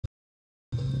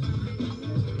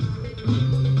You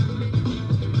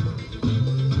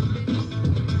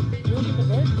looking at the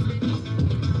bird?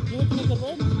 You looking at the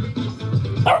bird?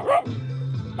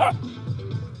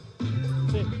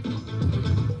 Sit.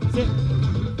 Sit.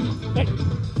 Hey,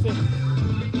 sit.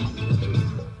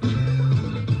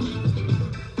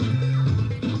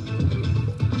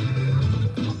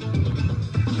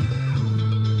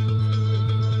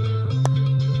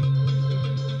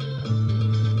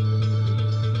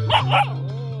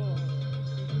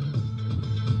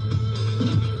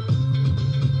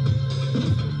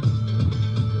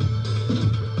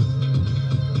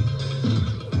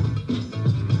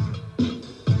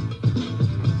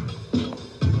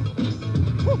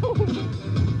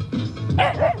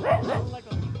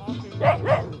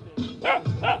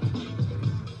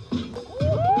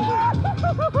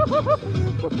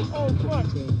 Oh fuck!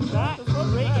 That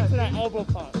right into that elbow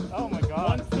pop. Oh my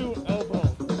god! 1-2 elbow.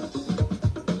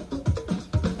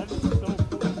 That is so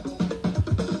cool.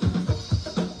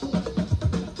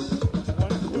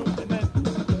 1-2 and then.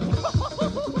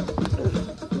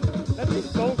 That'd be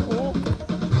so cool.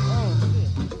 Oh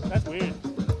shit! That's weird.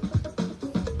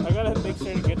 I gotta make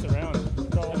sure it gets around.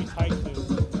 So let me tight too.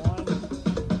 1,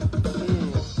 2,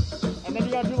 and then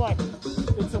you gotta do like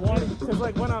it's a one because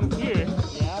like when I'm here.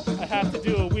 I have to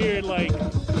do a weird like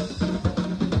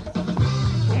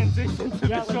transition to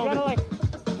the shoulder. You gotta like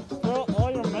throw all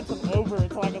your momentum over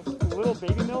into like a little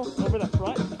baby mill over the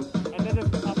front, and then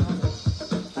just up.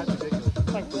 That's ridiculous.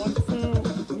 It's like 1,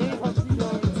 2, mini torpedo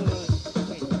into the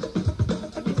thing.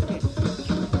 That'd be sick.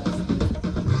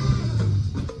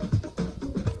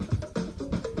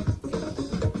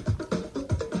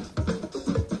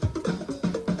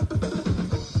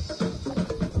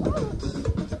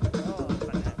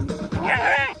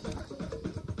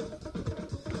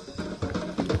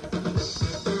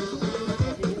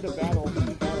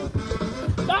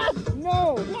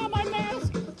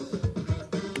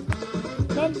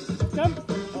 Come,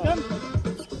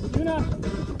 Yuna,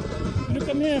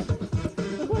 come here.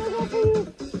 Look what I got for you.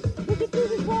 Look at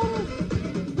this water.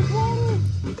 This water.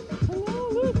 Hello,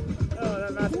 look. Oh,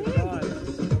 that mask is gone.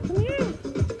 Come here.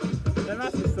 That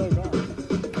mask is so gone.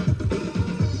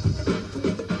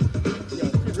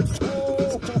 Yo,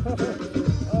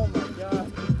 oh my god.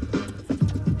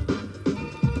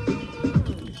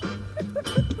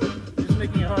 You're just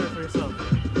making it harder for yourself.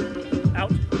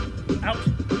 Out. Out.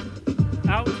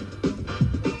 Out.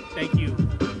 Thank you.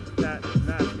 That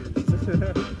mask is.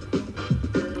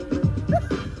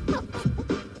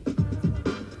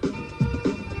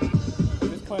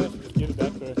 This plan is just give it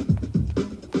back to her.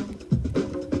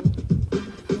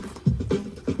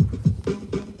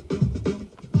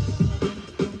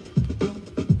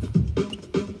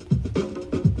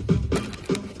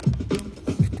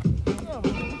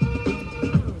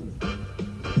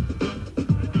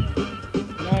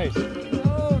 Nice.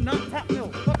 No, not tap mill.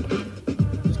 Fuck you.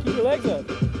 Just keep your legs up.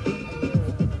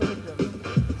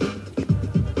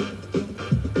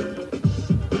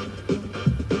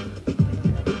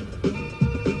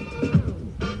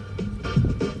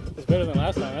 It's better than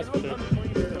last time, that's for sure.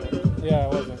 Yeah,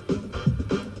 it wasn't.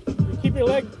 Keep your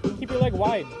leg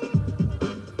wide.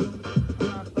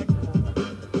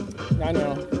 I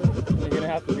know. You're gonna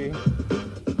have to be.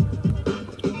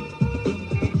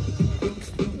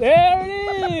 There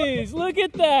it is! Look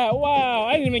at that! Wow,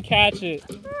 I didn't even catch it.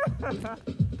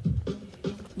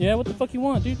 Yeah, what the fuck you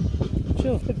want, dude?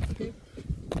 Chill.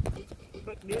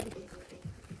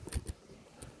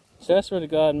 So I swear to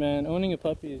God, man, owning a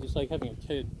puppy is just like having a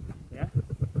kid. Yeah?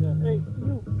 Yeah. Hey,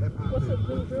 you. What's up,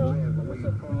 little girl? What's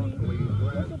up, Pootie?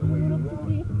 What's up, little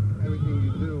Pootie? Everything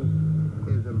you do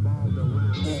is involved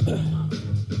around hip-hop.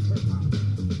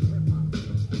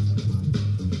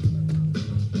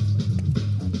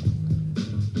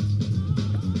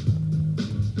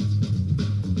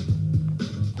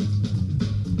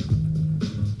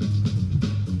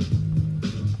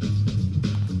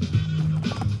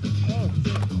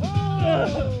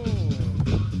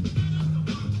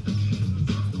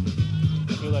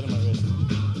 Feel that in my wrist.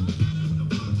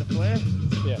 The flare?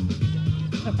 Yeah.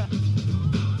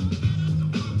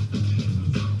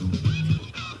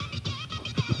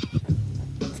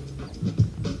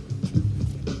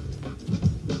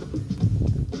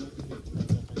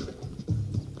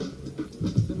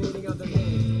 The meaning of the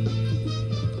name.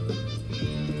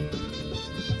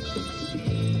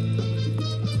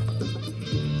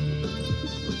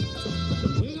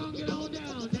 The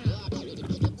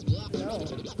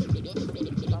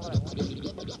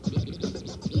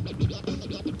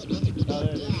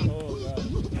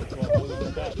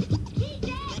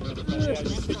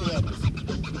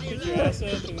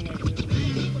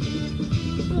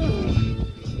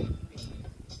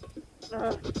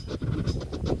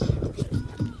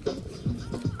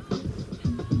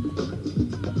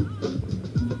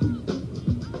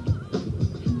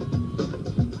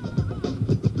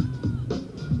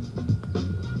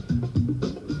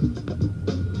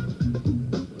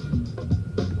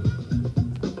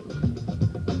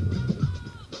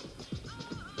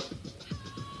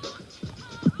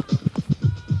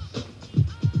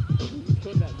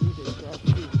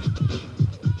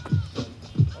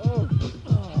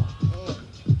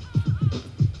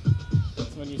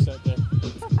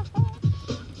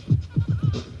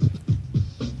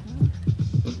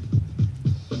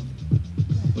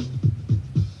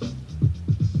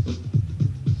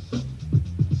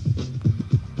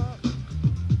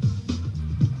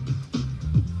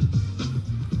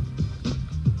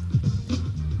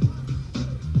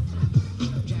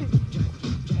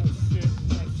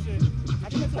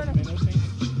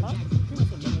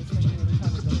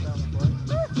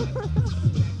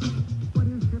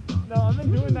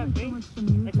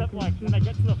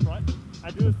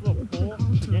I do this little pull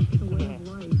to get you to the. I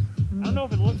don't know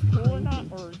if it looks cool or not,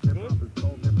 or it's good, or if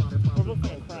it looks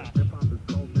like a crash.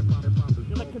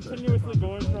 You're like continuously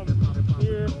going from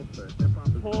here,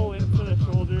 pull into the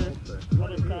shoulder,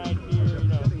 other side here, you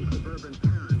know.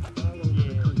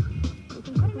 Yeah. I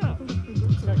don't know.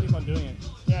 Just gotta keep on doing it.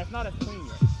 Yeah, it's not as clean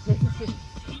yet.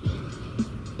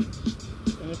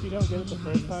 And if you don't get it the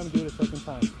first time, do it a second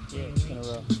time. Yeah. In a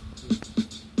row.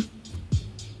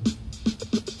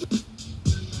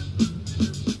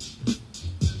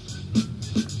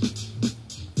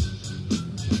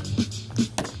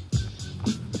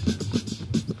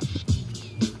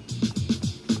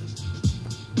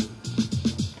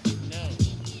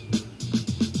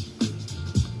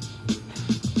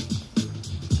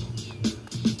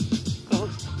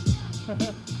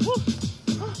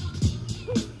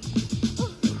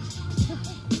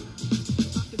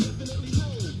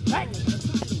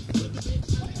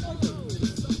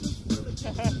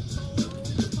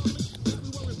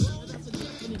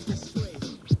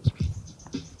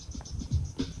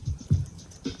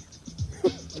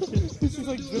 This is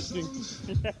like drifting.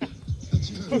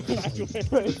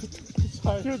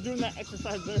 He was doing that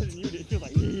exercise better than you did. He was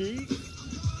like,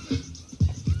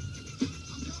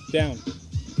 Down.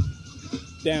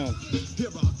 Down.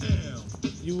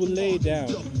 You will lay down.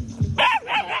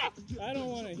 I don't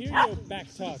want to hear your back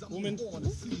talk, woman.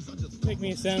 Make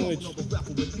me a sandwich.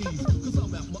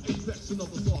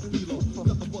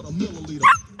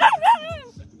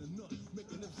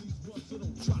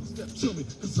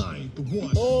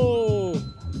 Oh!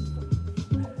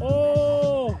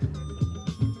 Oh!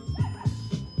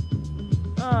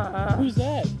 Who's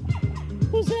that?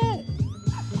 Who's that?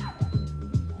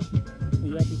 The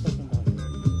yappy fucking dog.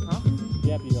 huh?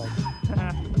 Yappy dog.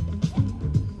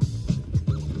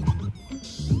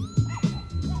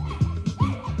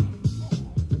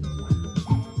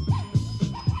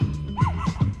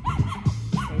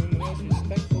 Everyone else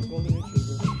respectful golden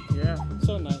retriever. Yeah.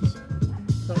 So nice.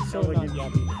 So not elegant.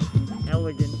 yappy.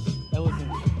 Elegant.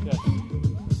 Elegant. Yes.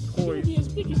 Poised. Be as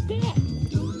big as that.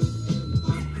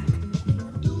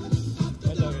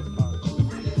 That dog is powerful.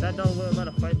 That dog will let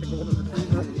a fight the golden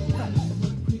retriever.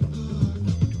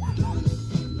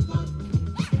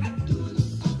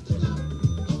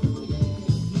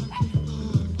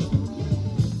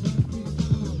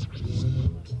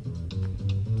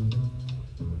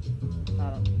 I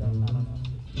don't know.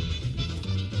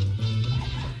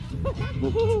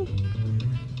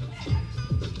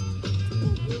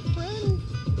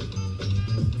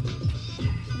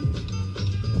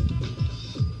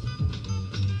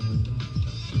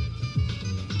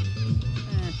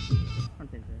 I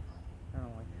think so. I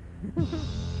don't like it.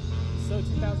 So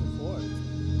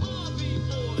 2004.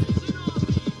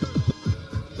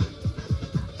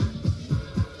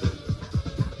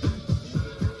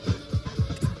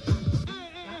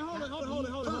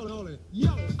 Hold it. Yo,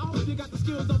 I hope you got the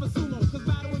skills of a sumo. Cause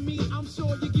battle with me, I'm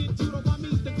sure you get judo by me,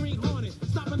 the Green Hornet.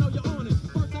 Stop and know you're on it.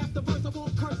 First after verse, I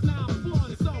won't curse now.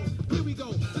 Flaunt it. So, here we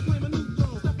go. To claim a new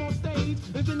throne. Step on stage,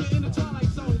 and then you're in the twilight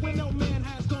zone where no man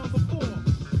has gone before.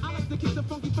 I like to keep the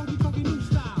funky new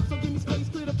style. So give me space,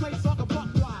 clear the place so I can buck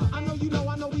wild. I know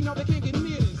we know they can't get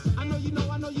near this. I know you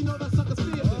know that suckers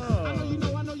feel this. I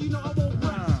know you know I won't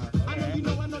rest. I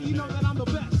know you know that I'm the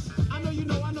best. I know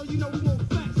you know we won't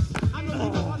fess. I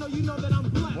know you know that I'm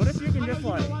blessed. What if you can just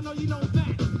like, I know you know that.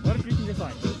 what if you can just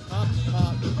like, Hop,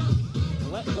 hop.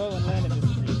 Let go and land in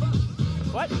this tree.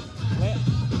 what? Land.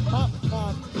 Hop,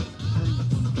 hop.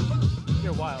 Breathe.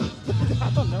 You're wild. I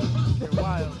don't know. You're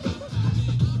wild.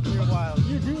 You're wild.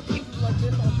 You do things like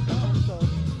this all the time, so.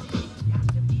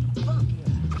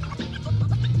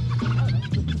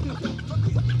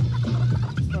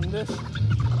 From this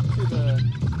to the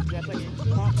Yeah, it's like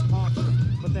hop, hop,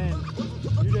 but then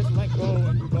you just let go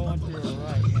and you go onto your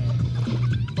right hand.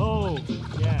 oh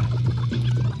Yeah.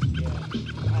 Yeah.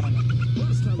 I don't know.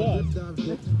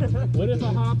 What if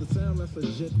I hop? The sound that's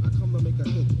legit. I come to make a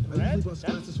hit. I Red? usually bust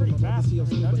That's scratches pretty from my fast. legacy of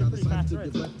smooth, That'd but I be pretty decided to fast, get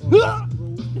right? left on the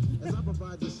groove. As I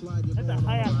provide you slide, you're That's a going on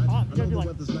high-ass ride. hop. You I gotta know be the like-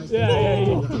 weather's nice. Yeah.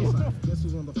 Guess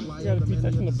who's on the flyer? You gotta be man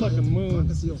touching you the fucking desire. moon. I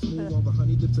can see how smooth all the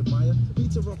honey dips admire.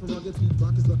 Beats are rough and rugged. Pete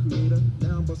Rock is the creator.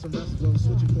 Now I'm busting raps, well,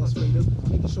 switching cross faders.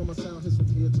 Making sure my sound hits from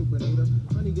here to Grenada.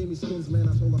 Honey gave me skins, man.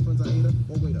 I told my friends I hate her.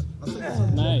 Oh, wait up. I'll say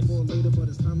something Nice. for later, but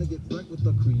it's time to get wrecked with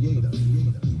the creator.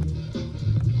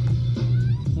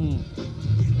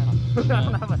 I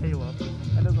don't have a halo.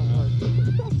 That doesn't work.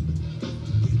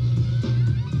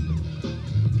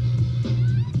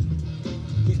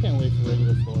 Just can't wait for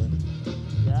regular floor.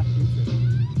 Yeah, you too.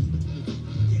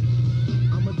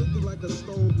 I'm addicted like a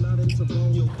stove, not into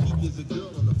bone.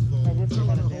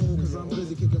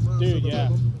 Dude, yeah.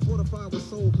 One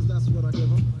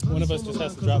of us just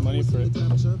has to drop money for it. Yeah.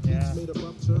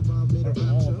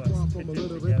 All of us could do it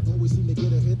together.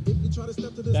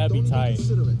 That'd be tight.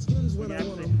 We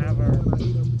actually have our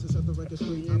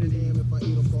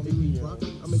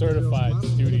Certified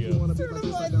studio.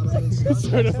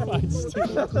 Certified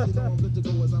studio.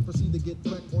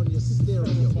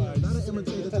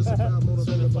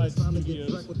 Certified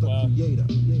studios. Wow.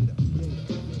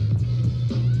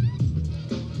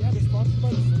 Yeah, they're sponsored by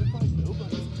the Certified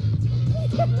Nobodies.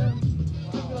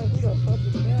 I feel like who the fuck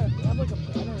is that? They have like a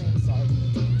banner inside.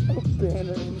 A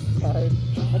banner inside.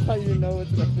 That's how you know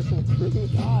it's an official crew.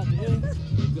 God, dude.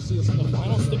 The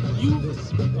final step.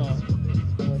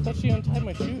 I thought she untied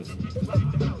my shoes.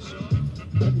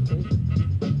 That'd be crazy.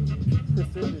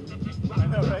 Precision. I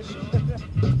know, right?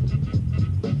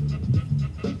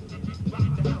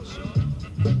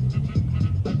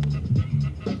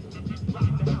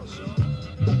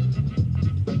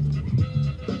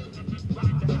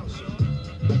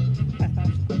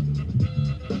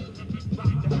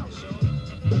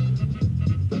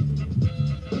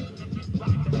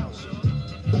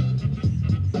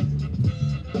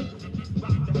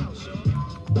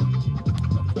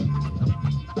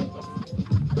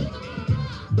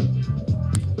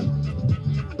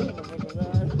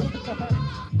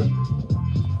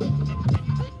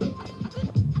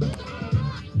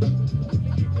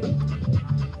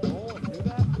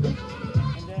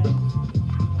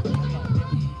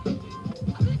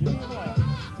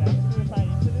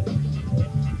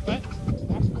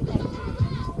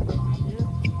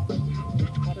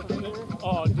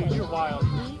 Oh, dude, you're wild.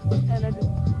 And then just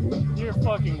You're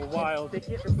fucking wild. stick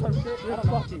it or some shit. I You're don't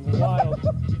know. fucking wild.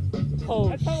 Oh,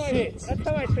 That's how shit. that's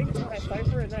how I think when I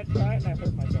cipher and then I try it and I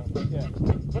hurt myself. Yeah.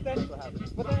 But then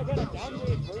I got a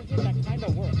downgrade version that kind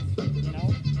of works, you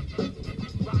know?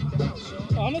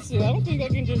 Honestly, I don't think I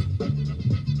can just...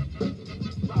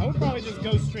 I would probably just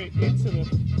go straight into the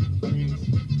threes.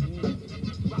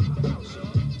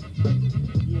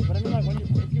 Yeah, but I mean, like,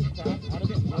 if you crack out of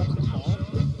it once it's on,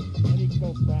 then you can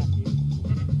go crack, dude.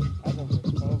 That's a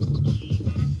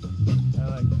I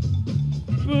like...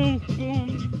 Boom, boom,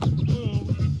 boom.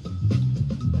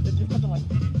 and then just have to, like,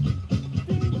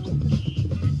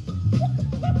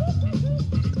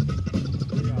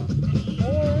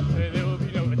 There will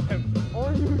be no attempt.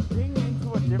 or you ding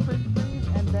into a different freeze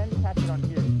and then catch it on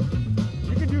here.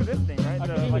 You can do this thing, right? I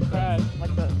can do the crash.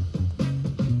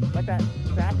 Like that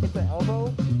back at the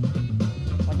elbow.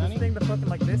 Like Nani? this thing, the fucking,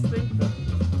 like this thing.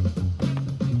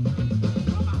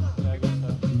 Yeah, I guess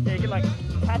so. Yeah, you can, like,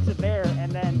 catch it there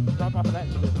and then drop off of that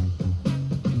into this.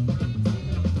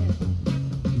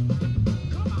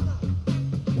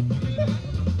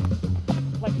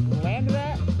 Like, land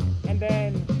that and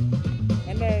then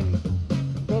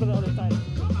go to the other side.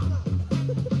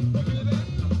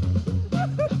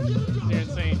 You're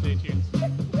insane, J-Tunes.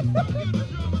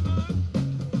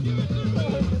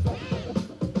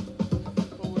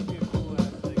 What would be a cool ass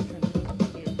thing to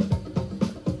do?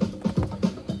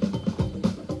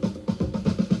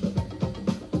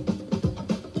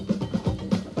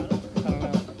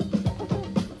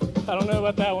 I don't know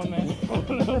about that one, man. I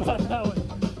don't know about that one.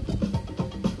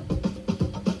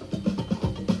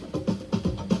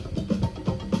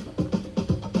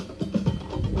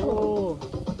 Oh.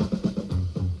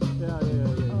 Yeah.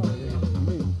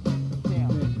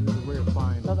 Damn. This is weird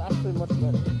fine. That was actually much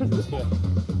better. Yeah.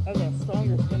 That was a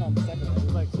stronger spin on the second one.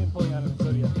 It's like Sin pulling out of the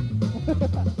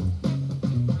Zodiac.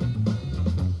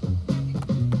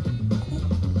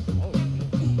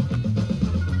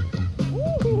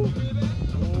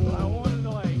 I wanted to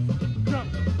like jump.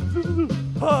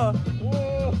 Huh.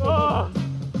 Oh.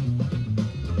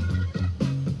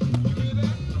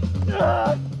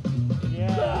 Yeah.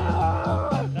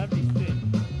 That'd be sick.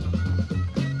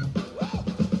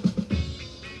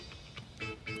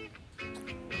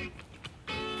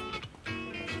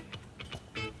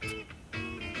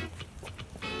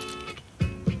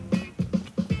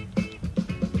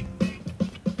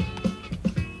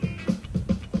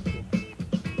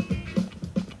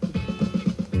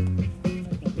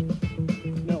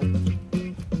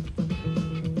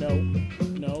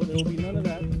 No, there will be none of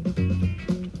that.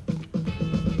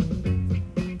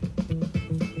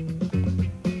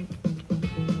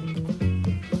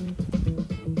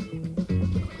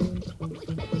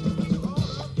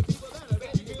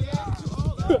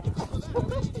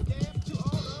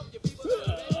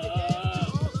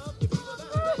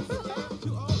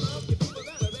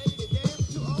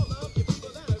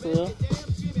 For real?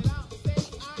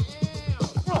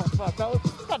 Oh, fuck.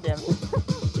 God damn it.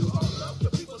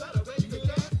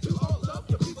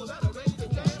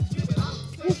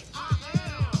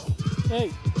 Hey,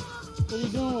 what are you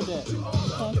doing with that? You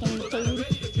find something to play with it?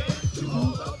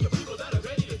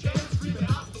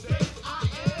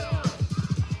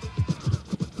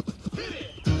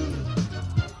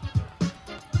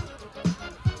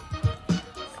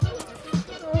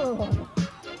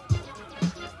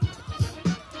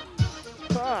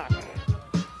 Fuck.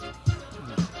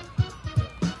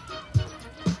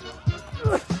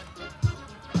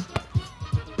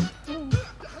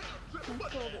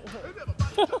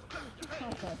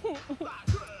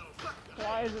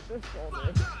 Why is it this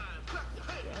shoulder?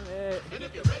 Damn it. And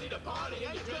if you're ready to party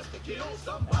and you're dressed to kill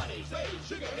somebody, say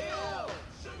Sugar Hill!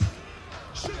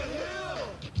 Sugar Hill!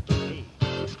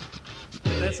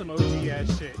 That's some OG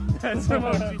ass shit. That's some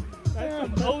OG.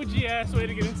 That's some OG ass way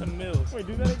to get into Mills. Wait,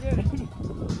 do that again.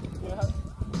 Yeah.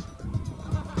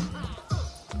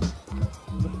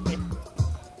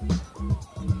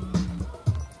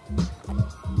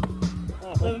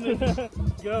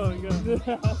 Go.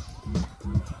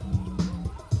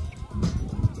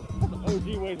 OG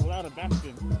ways without a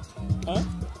backspin. Huh?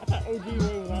 I thought OG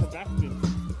way without a backspin.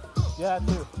 Yeah, that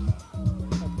too.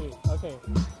 Okay.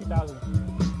 2000.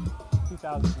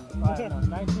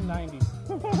 1990.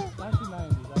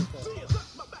 1990.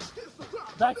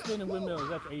 Backspin and windmills,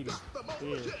 that's 80.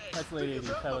 Yeah. That's late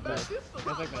 80s. How about that?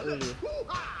 That's like the earlier.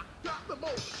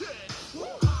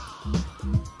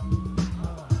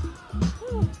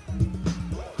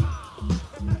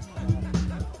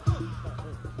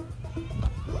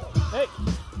 Hey!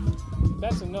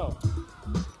 That's a no.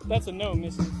 That's a no,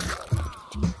 missus.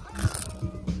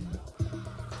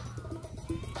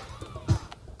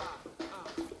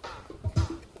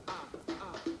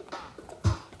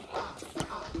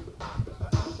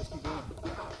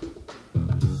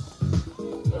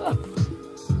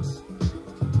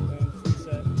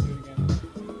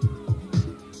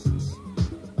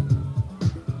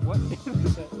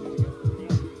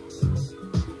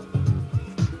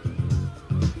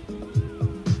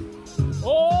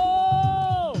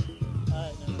 Oh!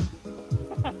 Alright, now.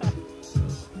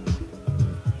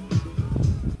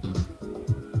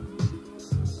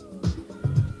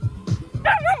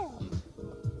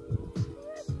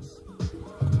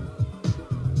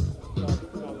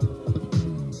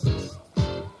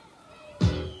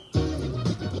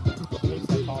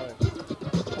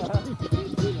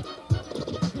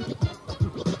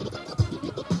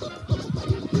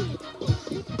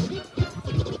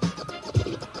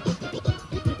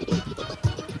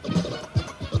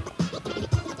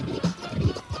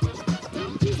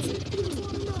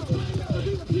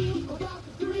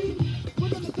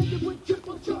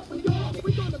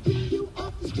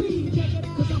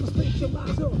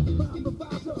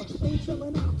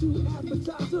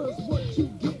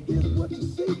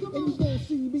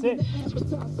 Sit.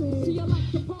 See, I like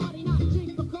to party, not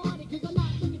drink Bacardi, 'cause I'm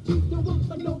not looking cheap, don't want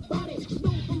for nobody. No,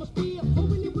 from a steal,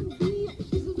 hoping it wouldn't be.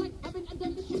 This is like having a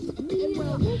delicious meal. And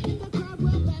well, moving the crowd,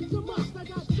 well, that's a must. I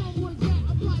got some words that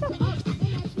apply to us, and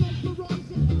that's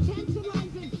mesmerizing,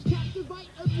 tantalizing, captivate,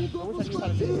 and we'll go I wish I knew how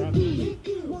to sit around.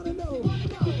 Wanna know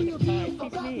the real deal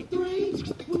about the three?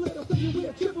 Well, let us tell you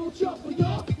we're triple trouble,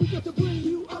 y'all. We got to bring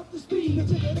you up to speed. Now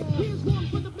check it out. Here's one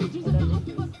for the bleachers and the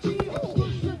upper tier.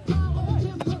 Versatile, all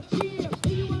temperature.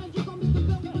 And you wanna drink on Mr.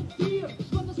 Belvedere.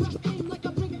 Run this rap game like a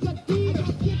brigadier. I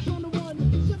got kids on the 1,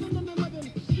 7 and 11.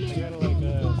 Snares on the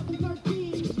 5 and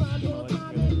 13. Slide all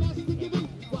time and that's the given.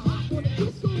 We're hot for the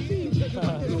disco scene. Take it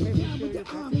back to the town with the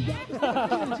army. Got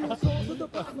the engine, souls of the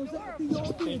problems at the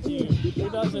old Thank you. Your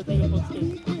dogs are beautiful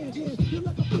too. you're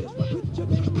like a fish, put your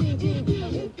name in.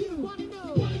 If you wanna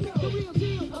know the real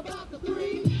deal about the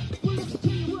three, well, let me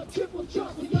tell you what triple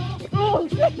trouble, y'all. Oh,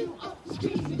 shit! You up the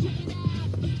streets and check it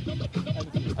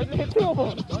out. I just hit two of them.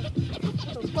 What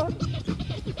the fuck?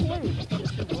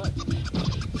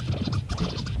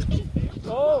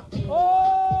 Oh!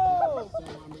 Oh!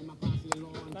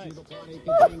 Nice.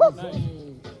 Nice.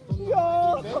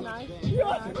 Yo! Very nice. Yo!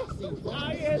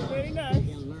 Ah, yes, very nice.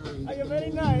 Ah, you're very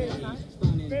nice.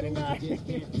 Very nice.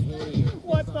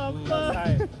 What the fuck?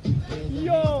 Tired.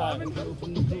 Yo, I've been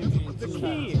the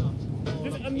key.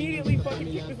 Just immediately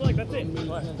fucking kick this leg. That's it.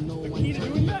 What? The key to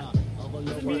doing that.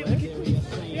 Just immediately kick this.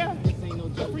 Yeah.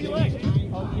 A free leg.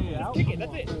 Oh, you get out? Kick it.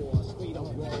 That's it.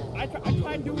 I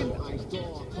tried doing.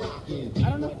 I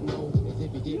don't know.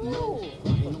 Yo.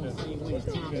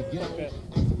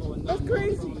 That's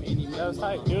crazy. That was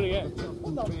tight. Do it again.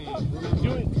 What the fuck? Do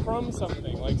it from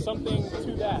something, like something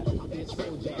to that.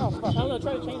 Oh fuck. I don't know,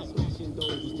 try to change it.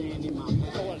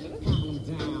 So what, did it?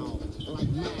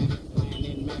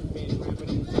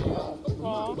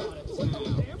 Aw.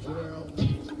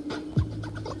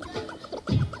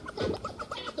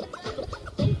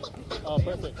 Oh,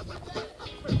 perfect.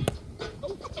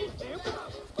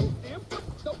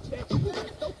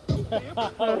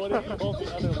 What if you hold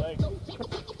the other leg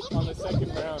on the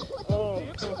second round? Oh.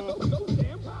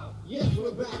 Yes,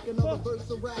 we're back. Another verse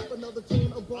of rap, another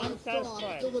tune of bar I'm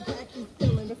satisfied. So the back is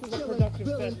feeling. This is a productive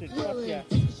session. Fuck yeah.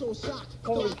 So shocked.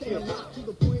 Holy So I shit. locked to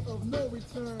the point of no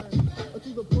return. To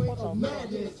the point of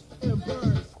madness and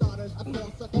burn. Starters, I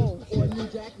call suckers or New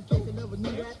Jack. In case you never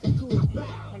knew that, the crew is back.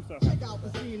 I'm so Check out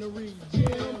the scenery,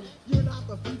 Jim. You're not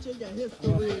the future, you're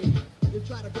history. You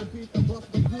try to compete and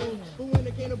bust the groove, but when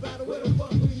it came to battle, where the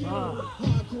fuck we you?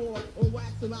 Hardcore on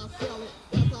wax and I'll sell it.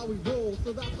 That's how we roll,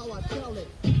 so that's how I tell it.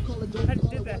 Call it I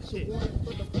did that shit.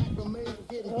 but the fact remains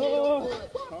getting Oh.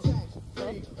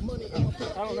 money I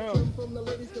don't know. from the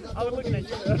ladies, 'cause I was looking at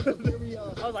you.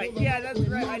 I was like, yeah, that's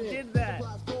right, I did that.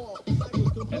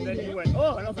 And then you went,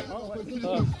 oh, and I was like, oh, what?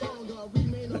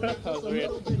 That was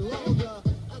weird.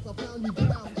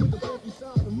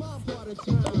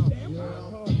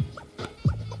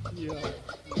 Yeah.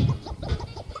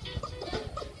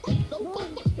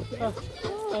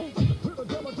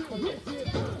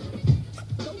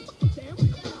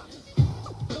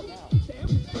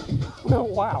 Oh,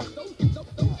 wow.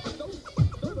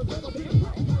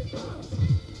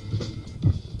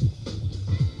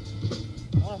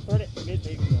 I want to thread it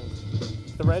mid-baby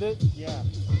though. Thread it? Yeah.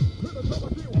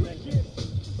 And then